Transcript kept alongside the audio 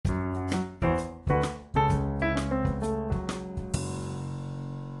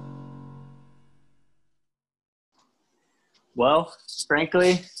Well,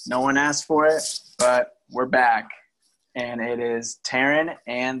 frankly, no one asked for it, but we're back. And it is Taryn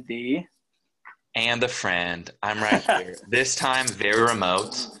and And the friend. I'm right here. This time, very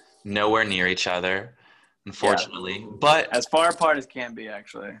remote, nowhere near each other, yeah, unfortunately. But as far apart as can be,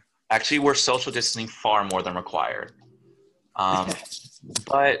 actually. actually, we're social distancing far more than required. Um,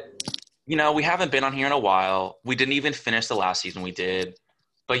 but we haven't been on here in a while. We didn't even finish the last season we did.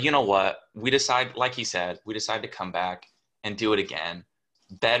 But you know what? Like he said, we decided to come back and do it again.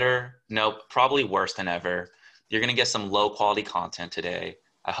 Better, nope, probably worse than ever. You're going to get some low quality content today.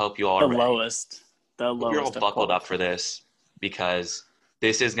 I hope you all The are ready. lowest, the Hope you're all lowest of buckled up quality. for this because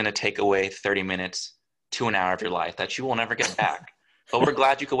this is going to take away 30 minutes to an hour of your life that you will never get back. But we're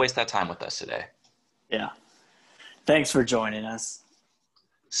glad you could waste that time with us today. Yeah. Thanks for joining us.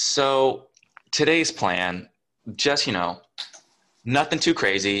 So today's plan, just, nothing too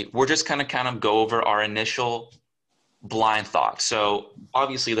crazy. We're just going to kind of go over our initial blind thoughts. So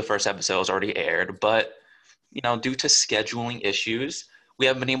obviously the first episode has already aired, but, due to scheduling issues, we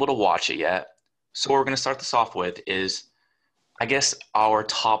haven't been able to watch it yet. So what we're going to start this off with is, I guess, our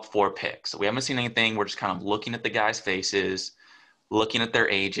top 4 picks. We haven't seen anything. We're just kind of looking at the guys' faces, looking at their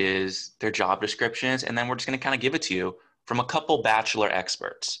ages, their job descriptions, and then we're just going to kind of give it to you from a couple Bachelor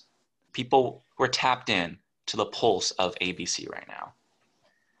experts, people who are tapped in to the pulse of ABC right now.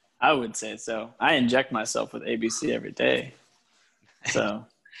 I would say so. I inject myself with ABC every day. So,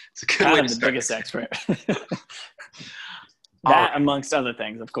 It's a good way kind to of the start. biggest expert. All That, right. amongst other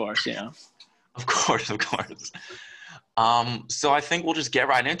things, of course, Of course, of course. So I think we'll just get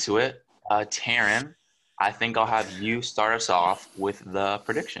right into it. Taryn, I think I'll have you start us off with the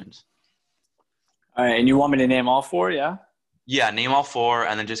predictions. All right. And you want me to name all four? Yeah. Yeah, name all 4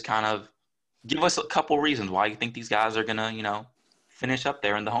 and then just kind of give us a couple reasons why you think these guys are gonna, finish up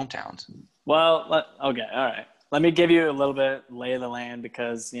there in the hometowns. Well, okay, all right. Let me give you a little bit lay of the land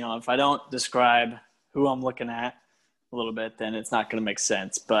because, if I don't describe who I'm looking at a little bit, then it's not going to make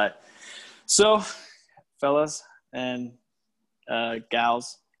sense. But so, fellas and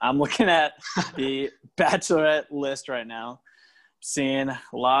gals, I'm looking at the Bachelorette list right now. Seeing a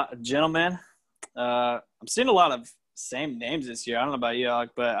lot of gentlemen. I'm seeing a lot of same names this year. I don't know about you,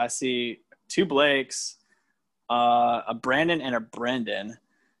 Alec, but I see 2 Blakes, a Brandon and a Brendan.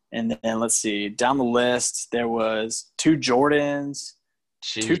 And then let's see, down the list, there was 2 Jordans,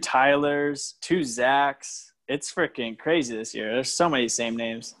 2 Gee, Tylers, 2 Zachs. It's freaking crazy this year. There's so many same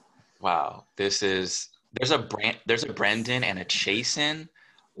names. wow. There's a Brendan and a Chasen,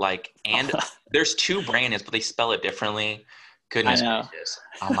 and there's 2 Brandons, but they spell it differently. I Goodness know. gracious.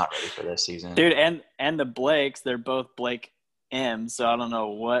 I'm not ready for this season. Dude, and the Blakes, they're both Blake M, so I don't know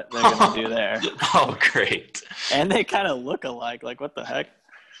what they're going to do there. Oh, great. And they kind of look alike. Like, what the heck?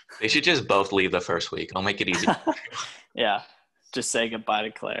 They should just both leave the first week. I'll make it easy. Yeah, just say goodbye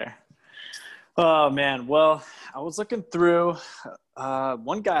to Claire. Oh, man. Well, I was looking through.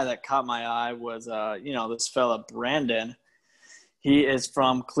 One guy that caught my eye was, this fella, Brandon. He is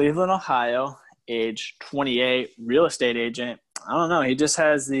from Cleveland, Ohio, age 28, real estate agent. I don't know. He just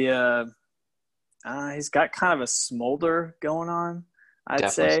has he's got kind of a smolder going on, I'd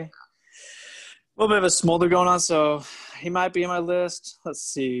Definitely. say. A little bit of a smolder going on, so he might be in my list. Let's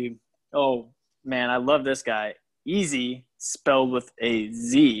see. Oh, man, I love this guy. Easy, spelled with a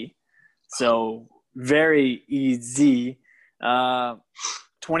Z. So very easy. 20.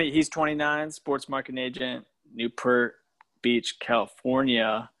 He's 29, sports marketing agent, Newport Beach,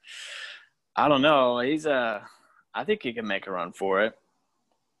 California. I don't know. I think he can make a run for it.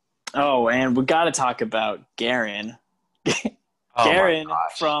 Oh, and we got to talk about Garen. Oh my Garen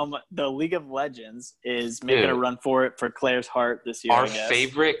gosh. from the League of Legends is making a Dude, run for it for Claire's heart this year, our I guess.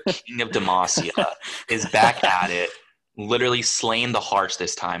 favorite king of Demacia is back at it, literally slaying the hearts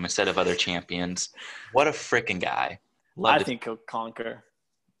this time instead of other champions. What a freaking guy. I think he'll conquer.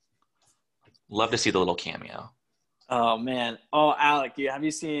 Love to see the little cameo. Oh, man. Oh, Alec, have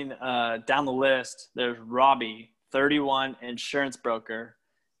you seen down the list, there's Robbie, 31, insurance broker,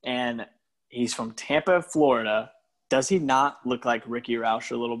 and he's from Tampa, Florida. Does he not look like Ricky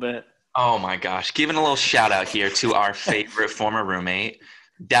Roush a little bit? Oh my gosh. Giving a little shout out here to our favorite former roommate.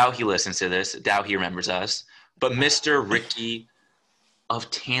 Doubt he listens to this. Doubt he remembers us. But Mr. Ricky of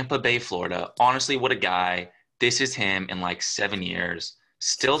Tampa Bay, Florida. Honestly, what a guy. This is him in like 7 years.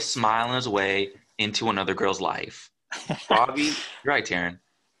 Still smiling his way into another girl's life. Robbie, you're right, Taryn.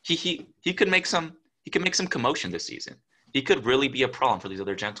 He could make some commotion this season. He could really be a problem for these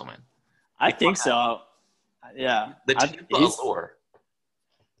other gentlemen. I They think don't have so. Yeah. the Tampa allure.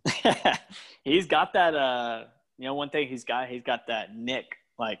 He's got that one thing he's got that Nick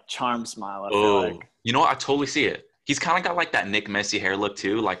like charm smile, I feel Oh, like. you know what? I totally see it. He's kind of got like that Nick Messi hair look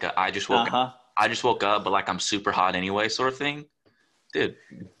too, like a I just woke up, but like I'm super hot anyway sort of thing. Dude,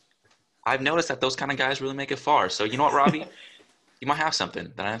 I've noticed that those kind of guys really make it far. So you know what, Robbie? You might have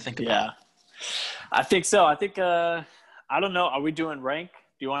something that I didn't think about. Yeah, I think so. I think I don't know. Are we doing rank?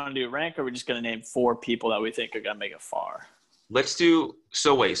 Do you want to do rank, or are we just going to name 4 people that we think are going to make it far? Let's do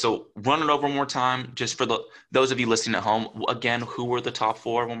so. Wait, so run it over one more time, just for those of you listening at home. Again, who were the top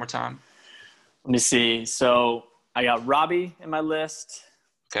 4 one more time? Let me see. So I got Robbie in my list.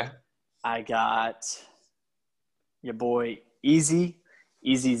 Okay. I got your boy Easy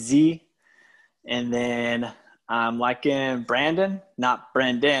Z, and then I'm liking Brandon, not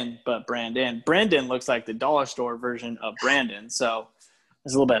Brandon, but Brandon. Brandon looks like the dollar store version of Brandon, so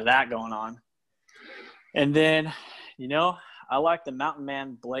there's a little bit of that going on. And then, I like the mountain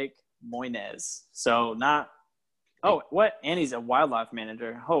man Blake Moynes. So and he's a wildlife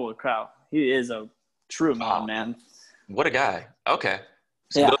manager. Holy cow, he is a true mountain man. What a guy. Okay.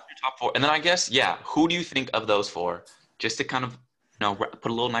 So those are your top 4. And then I guess, who do you think of those 4? Just to kind of, put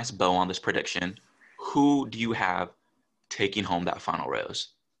a little nice bow on this prediction. Who do you have taking home that final rose?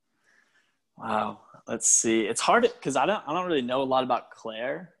 Wow. Let's see. It's hard because I don't really know a lot about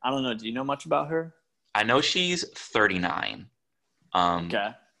Claire. I don't know. Do you know much about her? I know she's 39. Okay.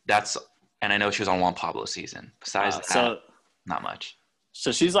 And I know she was on Juan Pablo season. Besides that, not much.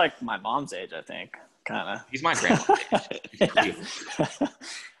 So she's like my mom's age, I think. Kind of. He's my grandma's age.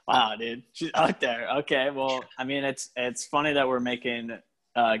 Wow, dude. She's out there. Okay. Well, I mean, it's funny that we're making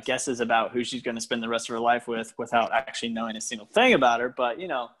guesses about who she's going to spend the rest of her life with without actually knowing a single thing about her. But,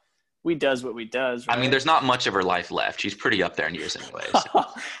 we does what we does. Right? I mean, there's not much of her life left. She's pretty up there in years anyways.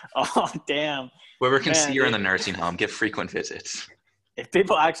 Oh, damn. Whoever can see her in the nursing home, get frequent visits. If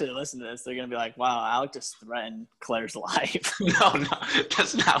people actually listen to this, they're going to be like, wow, Alec just threatened Claire's life. No,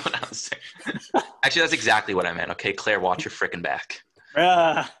 that's not what I was saying. Actually, that's exactly what I meant. Okay, Claire, watch your frickin' back.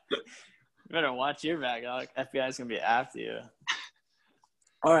 You better watch your back, Alec. FBI's going to be after you.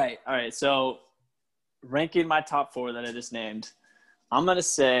 All right. So ranking my top 4 that I just named, I'm going to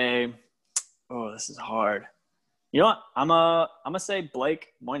say, this is hard. You know what? I'm gonna say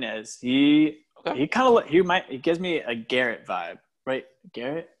Blake Moynes. He gives me a Garrett vibe, right?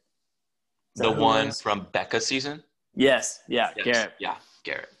 Garrett? The one from Becca's season? Yes. Garrett. Yeah,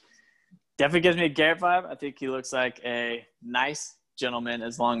 Garrett. Definitely gives me a Garrett vibe. I think he looks like a nice gentleman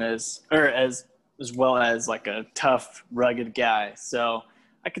as well as like a tough, rugged guy. So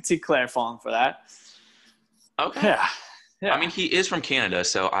I could see Claire falling for that. Okay. Yeah. I mean, he is from Canada,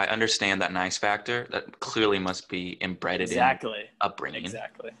 so I understand that nice factor. That clearly must be embedded in upbringing.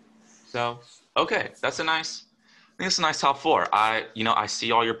 Exactly. So, okay, that's a nice top 4. I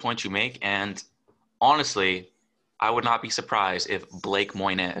see all your points you make, and honestly, I would not be surprised if Blake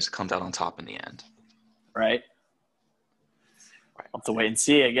Moynes comes out on top in the end. Right. I'll have to wait and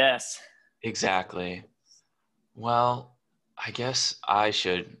see, I guess. Exactly. Well, I guess I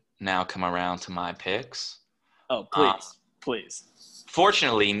should now come around to my picks. Oh, please.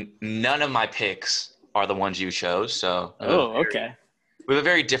 Fortunately, none of my picks are the ones you chose. So, okay. We have a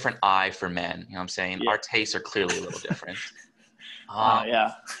very different eye for men. You know what I'm saying? Yeah. Our tastes are clearly a little different.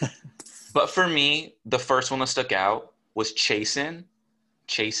 Yeah. But for me, the first one that stuck out was Chasen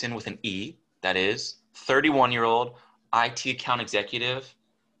with an E, that is, 31-year-old IT account executive.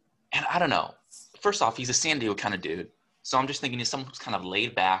 And I don't know. First off, he's a San Diego kind of dude. So I'm just thinking he's someone who's kind of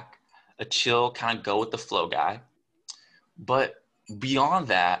laid back, a chill, kind of go with the flow guy. But beyond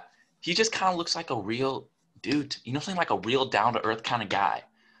that, he just kind of looks like a real dude. Something like a real down-to-earth kind of guy.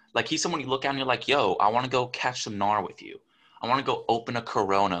 Like he's someone you look at and you're like, yo, I want to go catch some gnar with you. I want to go open a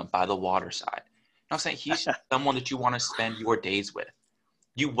Corona by the waterside. You know what I'm saying? He's someone that you want to spend your days with.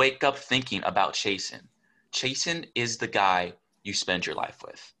 You wake up thinking about Chasen. Chasen is the guy you spend your life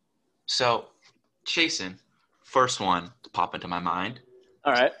with. So, Chasen, first one to pop into my mind.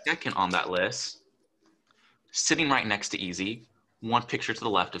 All right. Second on that list, sitting right next to Easy, one picture to the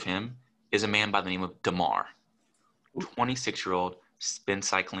left of him, is a man by the name of Damar, 26-year-old spin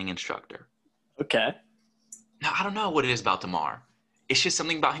cycling instructor. Okay. Now, I don't know what it is about Damar. It's just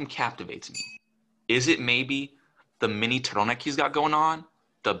something about him captivates me. Is it maybe the mini turtleneck he's got going on?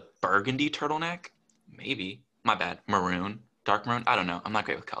 The burgundy turtleneck? Maybe. My bad. Maroon. Dark maroon? I don't know. I'm not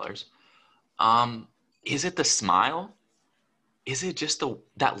great with colors. Is it the smile? Is it just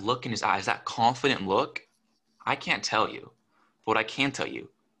that look in his eyes, that confident look? I can't tell you. But what I can tell you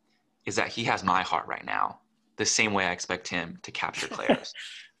is that he has my heart right now, the same way I expect him to capture Claire's.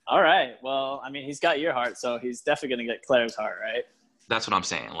 All right. Well, I mean, he's got your heart, so he's definitely going to get Claire's heart, right? That's what I'm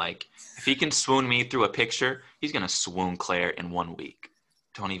saying. Like, if he can swoon me through a picture, he's going to swoon Claire in 1 week.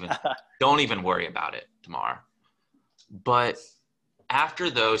 Don't even worry about it, Damar. But after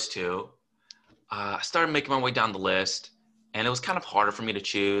those two, I started making my way down the list, and it was kind of harder for me to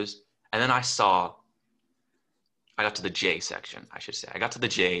choose. And then I got to the J section, I should say. I got to the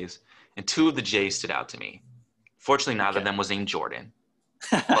J's, and two of the J's stood out to me. Fortunately, neither of them was named Jordan.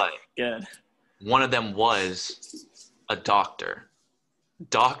 But Good. one of them was a doctor.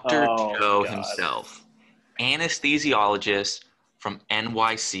 Dr. Joe God. himself. Anesthesiologist from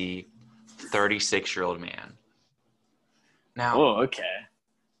NYC, 36-year-old man. Now, Okay.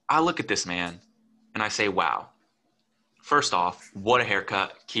 I look at this man, and I say, wow. First off, what a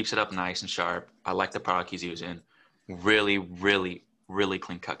haircut. Keeps it up nice and sharp. I like the product he's using. Really, really, really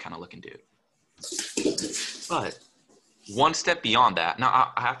clean cut kind of looking dude. But one step beyond that,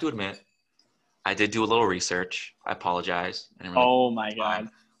 now I have to admit, I did do a little research. I apologize. I didn't really Oh my God.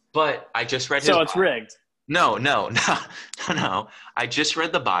 But I just read his So it's bio. rigged. No. I just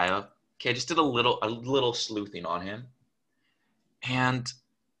read the bio. Okay, I just did a little sleuthing on him. And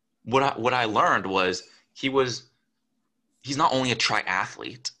what I learned was he's not only a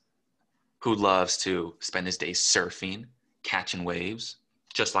triathlete who loves to spend his days surfing, catching waves,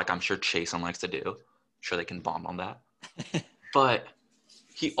 just like I'm sure Chasen likes to do. I'm sure they can bond on that. But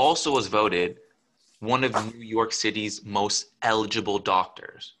he also was voted one of New York City's most eligible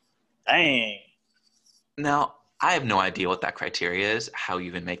doctors. Dang. Now, I have no idea what that criteria is, how you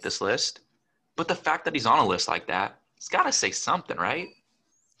even make this list. But the fact that he's on a list like that, it's got to say something, right?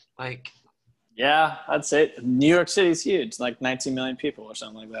 Like, Yeah, I'd say New York City's huge, like 19 million people or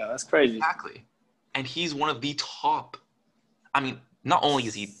something like that. That's crazy. exactly. And he's one of the top. I mean, not only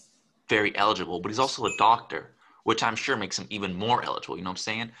is he very eligible, but he's also a doctor, which I'm sure makes him even more eligible. You know what I'm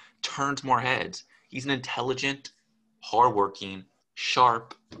saying? Turns more heads. He's an intelligent, hardworking,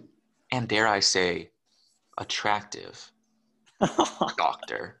 sharp, and dare I say, attractive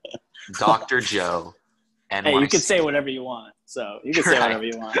doctor. Dr. Joe NYC. Hey, you can say whatever you want. So you can say whatever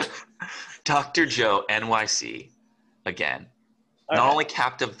you want. Dr. Joe NYC, again, not only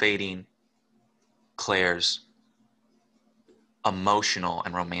captivating Claire's emotional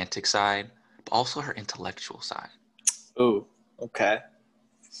and romantic side, but also her intellectual side. Ooh, okay.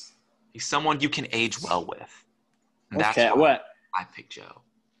 He's someone you can age well with. And that's Okay, why what? I picked Joe. Are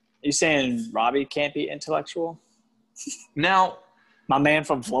you saying Robbie can't be intellectual? Now, My man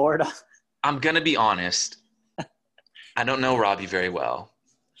from Florida? I'm going to be honest. I don't know Robbie very well,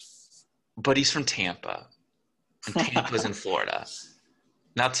 but he's from Tampa, and Tampa's in Florida.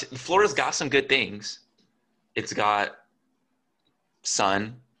 Now, Florida's got some good things. It's got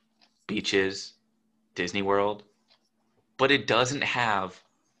sun, beaches, Disney World, but it doesn't have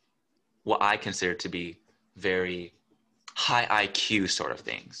what I consider to be very high IQ sort of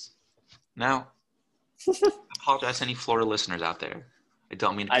things. Now, I apologize to any Florida listeners out there. I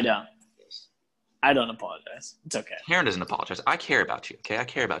don't mean to. I don't apologize. It's okay. Karen doesn't apologize. I care about you, okay? I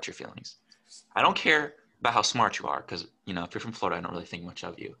care about your feelings. I don't care about how smart you are because, you know, if you're from Florida, I don't really think much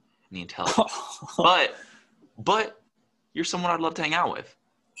of you and the intelligence. But you're someone I'd love to hang out with.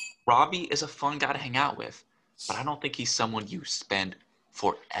 Robbie is a fun guy to hang out with, but I don't think he's someone you spend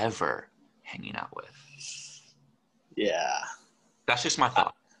forever hanging out with. Yeah. That's just my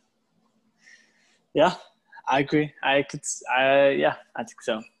thought. Yeah, I agree. I think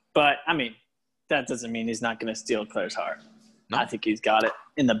so. But, I mean, that doesn't mean he's not going to steal Claire's heart. No. I think he's got it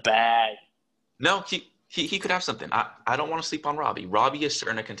in the bag. No, he could have something. I don't want to sleep on Robbie. Robbie is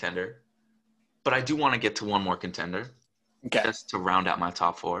certainly a contender, but I do want to get to one more contender. Okay. Just to round out my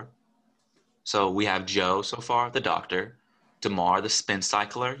top four. So we have Joe so far, the doctor, DeMar, the spin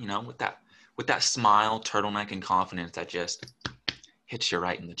cycler, you know, with that smile, turtleneck, and confidence that just hits you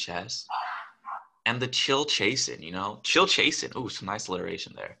right in the chest. And the Chill Chasin, you know, Chill Chasin. Ooh, some nice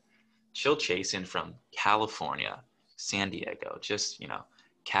alliteration there. Chill Chasin from California, San Diego, just, you know,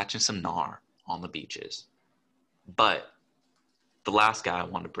 catching some gnar on the beaches. But the last guy I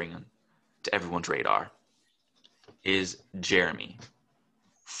want to bring in to everyone's radar is Jeremy,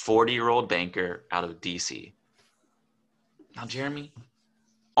 40-year-old banker out of DC. Now, Jeremy,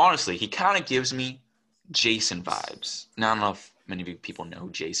 honestly, he kind of gives me Jason vibes. Now, I don't know if many of you people know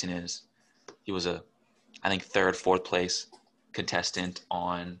who Jason is. He was I think, third, fourth place contestant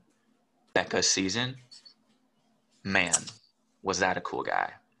on Becca's season. Man, was that a cool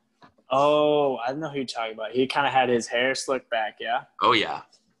guy. Oh, I know who you're talking about. He kind of had his hair slicked back, yeah? Oh, yeah.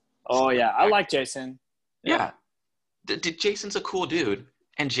 Oh, yeah. I like Jason. Yeah. Jason's a cool dude,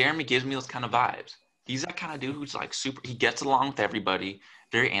 and Jeremy gives me those kind of vibes. He's that kind of dude who's like super – he gets along with everybody,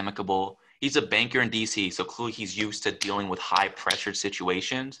 very amicable. He's a banker in DC, so clearly he's used to dealing with high-pressured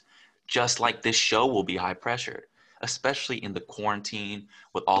situations, just like this show will be high-pressured, especially in the quarantine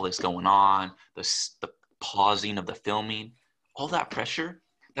with all this going on, the pausing of the filming, all that pressure,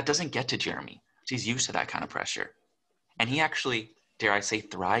 that doesn't get to Jeremy. He's used to that kind of pressure. And he actually, dare I say,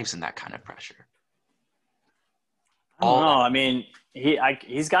 thrives in that kind of pressure. I don't know. I mean,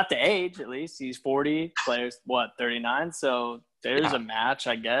 he's got the age at least. He's 40, players, 39? So there's a match,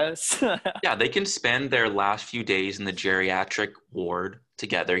 I guess. Yeah, they can spend their last few days in the geriatric ward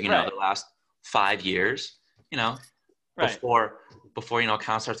together, the last 5 years, before kind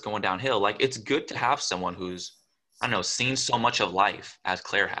of starts going downhill. Like, it's good to have someone who's, I don't know, seen so much of life as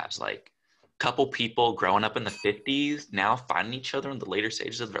Claire has. Like, couple people growing up in the 50s now finding each other in the later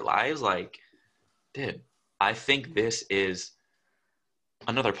stages of their lives. Like, dude, I think this is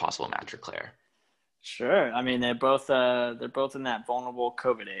another possible match for Claire. Sure. I mean, they're both in that vulnerable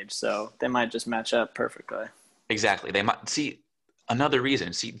COVID age, so they might just match up perfectly. Exactly. They might see another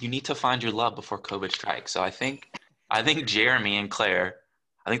reason. See, you need to find your love before COVID strikes. So I think Jeremy and Claire,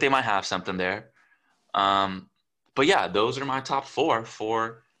 I think they might have something there. But yeah, those are my top 4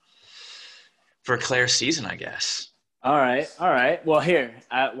 for Claire's season, I guess. All right. Well, here,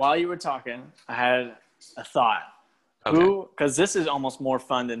 while you were talking, I had a thought. Okay. Who, because this is almost more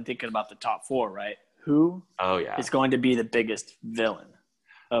fun than thinking about the top 4, right? Who is going to be the biggest villain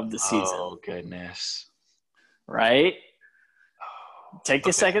of the season? Oh, goodness. Right? Take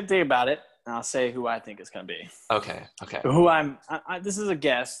a second to think about it, and I'll say who I think it's going to be. Okay. This is a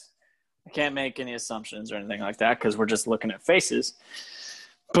guess. I can't make any assumptions or anything like that because we're just looking at faces.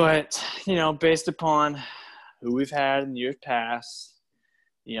 But, based upon who we've had in years past,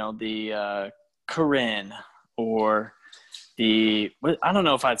 the Corinne or I don't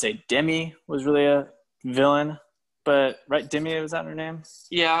know if I'd say Demi was really a villain, but right, Demi, was that her name?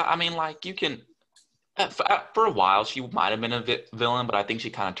 Yeah, I mean, like, you can for a while she might have been a villain, but I think she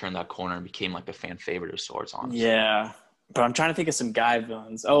kind of turned that corner and became like a fan favorite of sorts. Honestly. Yeah, but I'm trying to think of some guy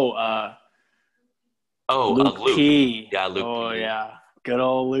villains. Luke Luke P. Yeah, Luke P. Oh yeah, good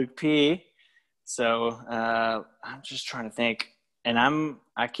old Luke P. So I'm just trying to think, and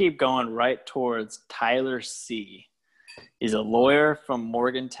I keep going right towards Tyler C. He's a lawyer from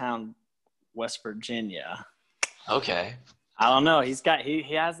Morgantown, West Virginia. Okay. I don't know. He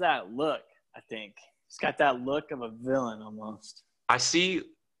has that look, I think. He's got that look of a villain almost. I see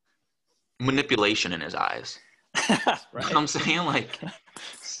manipulation in his eyes. Right. You know what I'm saying? Like,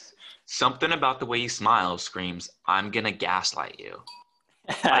 something about the way he smiles screams, I'm going to gaslight you.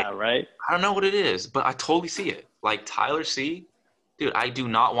 Like, right? I don't know what it is, but I totally see it. Like, Tyler C., dude, I do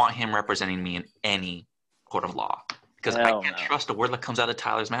not want him representing me in any court of law because I can't trust a word that comes out of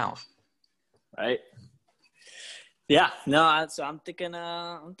Tyler's mouth. Right? Yeah. No, so I'm thinking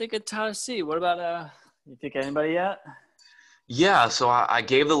Tyler C. What about you think anybody yet? Yeah, so I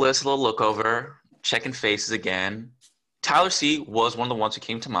gave the list a little look over, checking faces again. Tyler C. was one of the ones who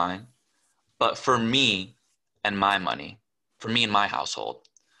came to mind. But for me and my money, for me and my household,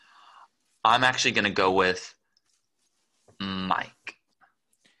 I'm actually going to go with Mike.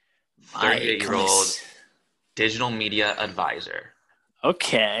 38-year-old digital media advisor.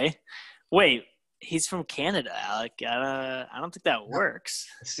 Okay. Wait, he's from Canada, Alec. I don't think that works.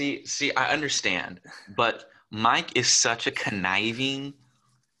 See, I understand. But Mike is such a conniving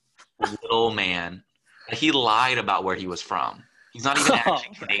little man. He lied about where he was from. He's not even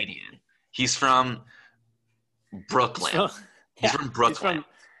actually Canadian. He's from Brooklyn. He's from Brooklyn.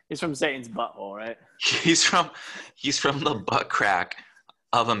 He's from Satan's butthole, right? He's from the butt crack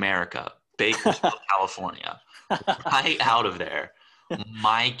of America, Bakersfield, California. Right out of there.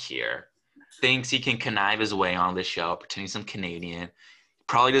 Mike here thinks he can connive his way on this show, pretending he's some Canadian.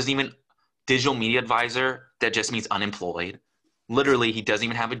 Probably doesn't even digital media advisor. That just means unemployed. Literally, he doesn't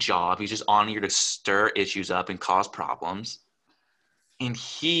even have a job. He's just on here to stir issues up and cause problems. And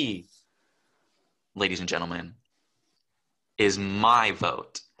he, ladies and gentlemen, has my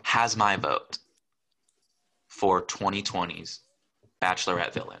vote for 2020's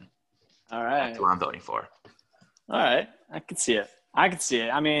Bachelorette villain. All right. That's who I'm voting for. All right. I can see it.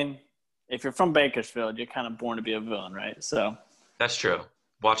 I mean, if you're from Bakersfield, you're kind of born to be a villain, right? So that's true.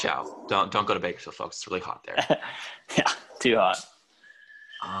 Watch out. Don't go to Bakersfield, folks. It's really hot there. Yeah, too hot.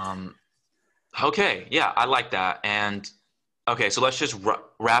 Okay. Yeah, I like that. And okay, so let's just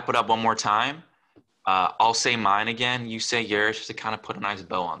wrap it up one more time. I'll say mine again. You say yours just to kind of put a nice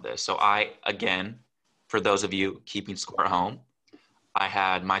bow on this. So again, for those of you keeping score at home, I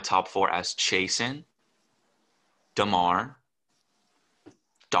had my top 4 as Chasen, Damar,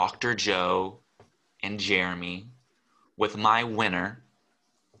 Dr. Joe, and Jeremy, with my winner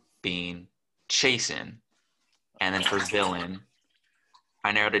being Chasen. And then for villain,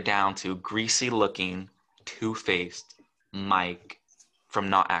 I narrowed it down to greasy-looking, two-faced Mike from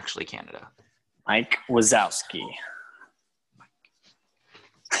Not Actually Canada. Mike Wazowski.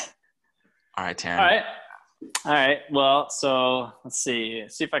 All right, Taryn. All right. Well, so let's see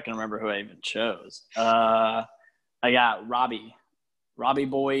if I can remember who I even chose. I got Robbie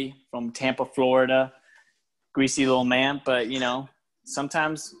boy from Tampa, Florida. Greasy little man, but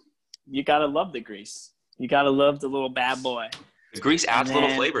sometimes you gotta love the grease. You gotta love the little bad boy. The grease adds a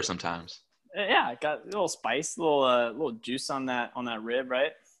little flavor sometimes. Yeah, it got a little spice, a little juice on that rib,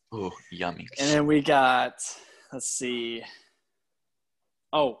 right? Ooh, yummy. And then we got, let's see.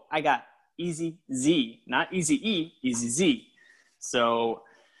 Oh, I got Easy Z, not Easy E, Easy Z. So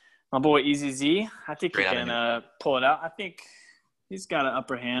my boy Easy Z, I think he can pull it out. I think he's got an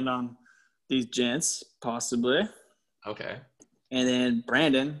upper hand on these gents, possibly. Okay. And then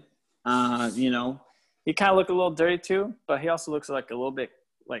Brandon, he kind of look a little dirty too, but he also looks like a little bit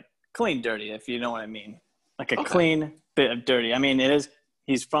like clean dirty, if you know what I mean. Like a clean bit of dirty. I mean,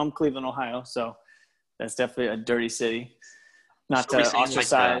 he's from Cleveland, Ohio, so that's definitely a dirty city. Not to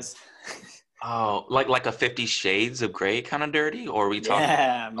ostracize. Like a 50 Shades of Grey kind of dirty? Or are we talking?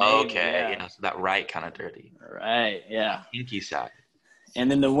 Yeah, maybe, okay. Yeah, so that right kind of dirty. Right, yeah. Pinky side.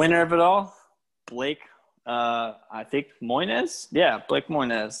 And then the winner of it all, Blake, I think Moynes. Yeah, Blake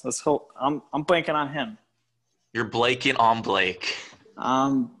Moynes. Let's hope. I'm blanking on him. You're blanking on Blake.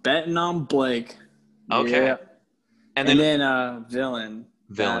 I'm betting on Blake. Okay. Yeah. And then villain.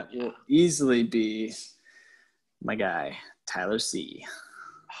 Villain will easily be my guy Tyler C.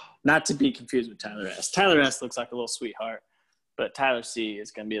 Not to be confused with Tyler S. Tyler S looks like a little sweetheart, but Tyler C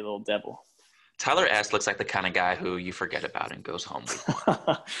is gonna be a little devil. Tyler S looks like the kind of guy who you forget about and goes home week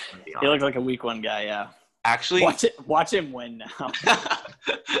one. He looks like a week one guy, yeah. Actually, watch him win now.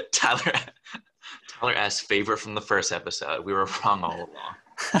 Tyler S, favorite from the first episode. We were wrong all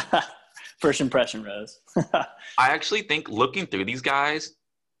along. First impression, Rose. I actually think looking through these guys,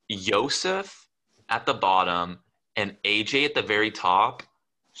 Yosef at the bottom and AJ at the very top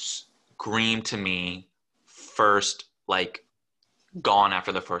scream to me first, like, gone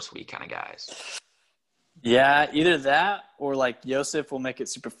after the first week kind of guys. Yeah, either that or like Yosef will make it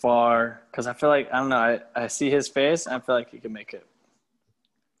super far because I feel like, I don't know, I see his face and I feel like he can make it.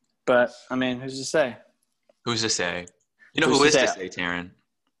 But, I mean, who's to say? Who's to say? You know who is to say, Taryn?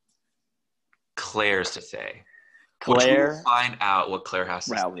 Claire's to say. Claire. We'll find out what Claire has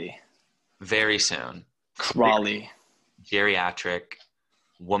to say very soon. Crawley. Geriatric,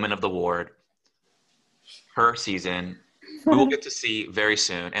 woman of the ward. Her season, we will get to see very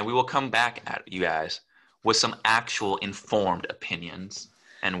soon. And we will come back at you guys with some actual informed opinions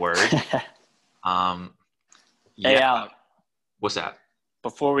and words. Hey, Alec. What's that?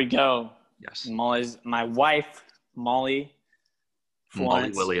 Before we go, yes, my wife, Molly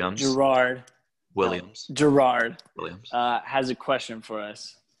Williams. Gerard Williams. Has a question for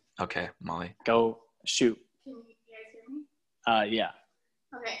us. Okay, Molly. Go shoot. Can you guys hear me? Yeah.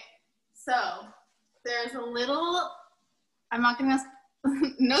 Okay, so there's a little. I'm not gonna.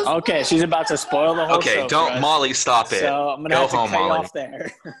 No. Okay, she's about to spoil the whole show. Okay, don't, Molly, stop it. So I'm gonna have to cut you off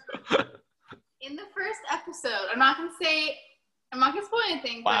there. In the first episode, I'm not gonna spoil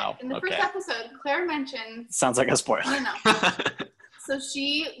anything. Wow. But in the first episode, Claire mentions. Sounds like a spoiler. No. So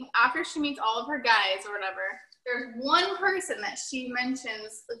after she meets all of her guys or whatever, there's one person that she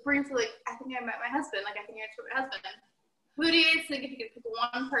mentions briefly. Like, I think I met my husband. Like, I think I met my husband. Who do you think, if you could pick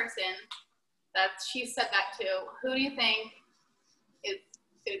one person that she said that to, who do you think is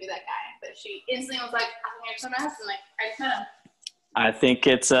going to be that guy? But she instantly was like, I think I just met my husband. Like, I just met him. I think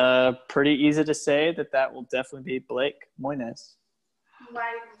it's pretty easy to say that will definitely be Blake Moynes.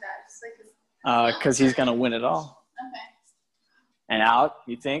 Why do you think that? Just like because he's going to win it all. Okay. And Alec,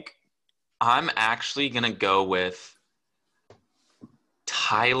 you think? I'm actually going to go with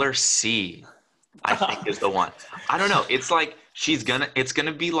Tyler C. I think is the one. I don't know. It's like it's going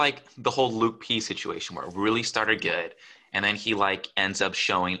to be like the whole Luke P situation where it really started good. And then he like ends up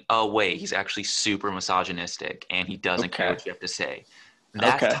showing, oh, wait, he's actually super misogynistic and he doesn't care what you have to say.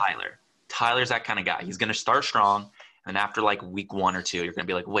 That's Tyler. Tyler's that kind of guy. He's going to start strong. And after like week 1 or 2, you're going to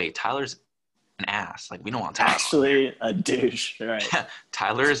be like, wait, Tyler's an ass. Like, we don't want Tyler. Actually a douche. Right.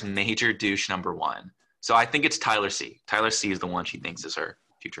 Tyler is major douche number 1. So I think it's Tyler C. Tyler C is the one she thinks is her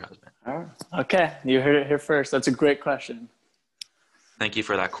future husband. Oh, okay. You heard it here first. That's a great question. Thank you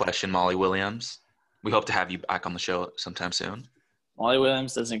for that question, Molly Williams. We hope to have you back on the show sometime soon. Molly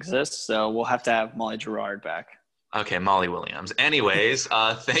Williams doesn't exist, so we'll have to have Molly Gerard back. Okay, Molly Williams. Anyways,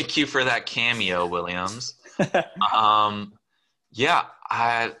 thank you for that cameo, Williams.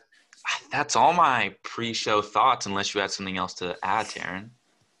 That's all my pre-show thoughts, unless you had something else to add, Taryn.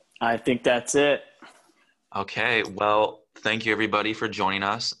 I think that's it. Okay, well, thank you, everybody, for joining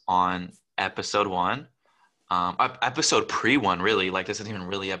us on episode 1. Episode pre-1, really. Like, this isn't even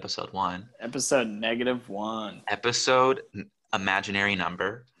really episode 1. Episode -1. Episode imaginary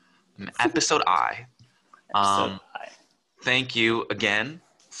number. Episode I. Episode I. Thank you again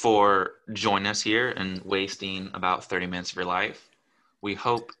for joining us here and wasting about 30 minutes of your life. We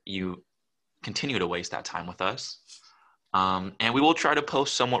hope you continue to waste that time with us. And we will try to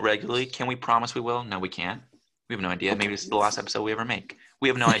post somewhat regularly. Can we promise we will? No, we can't. We have no idea. Maybe this is the last episode we ever make. We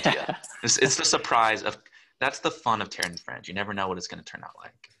have no idea. It's the surprise of, that's the fun of Taryn and Friends. You never know what it's going to turn out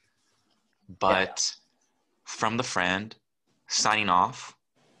like. But from the friend, signing off.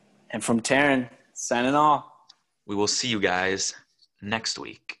 And from Taryn, signing off. We will see you guys next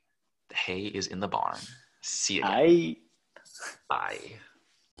week. The hay is in the barn. See you again. Bye.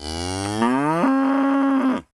 Bye.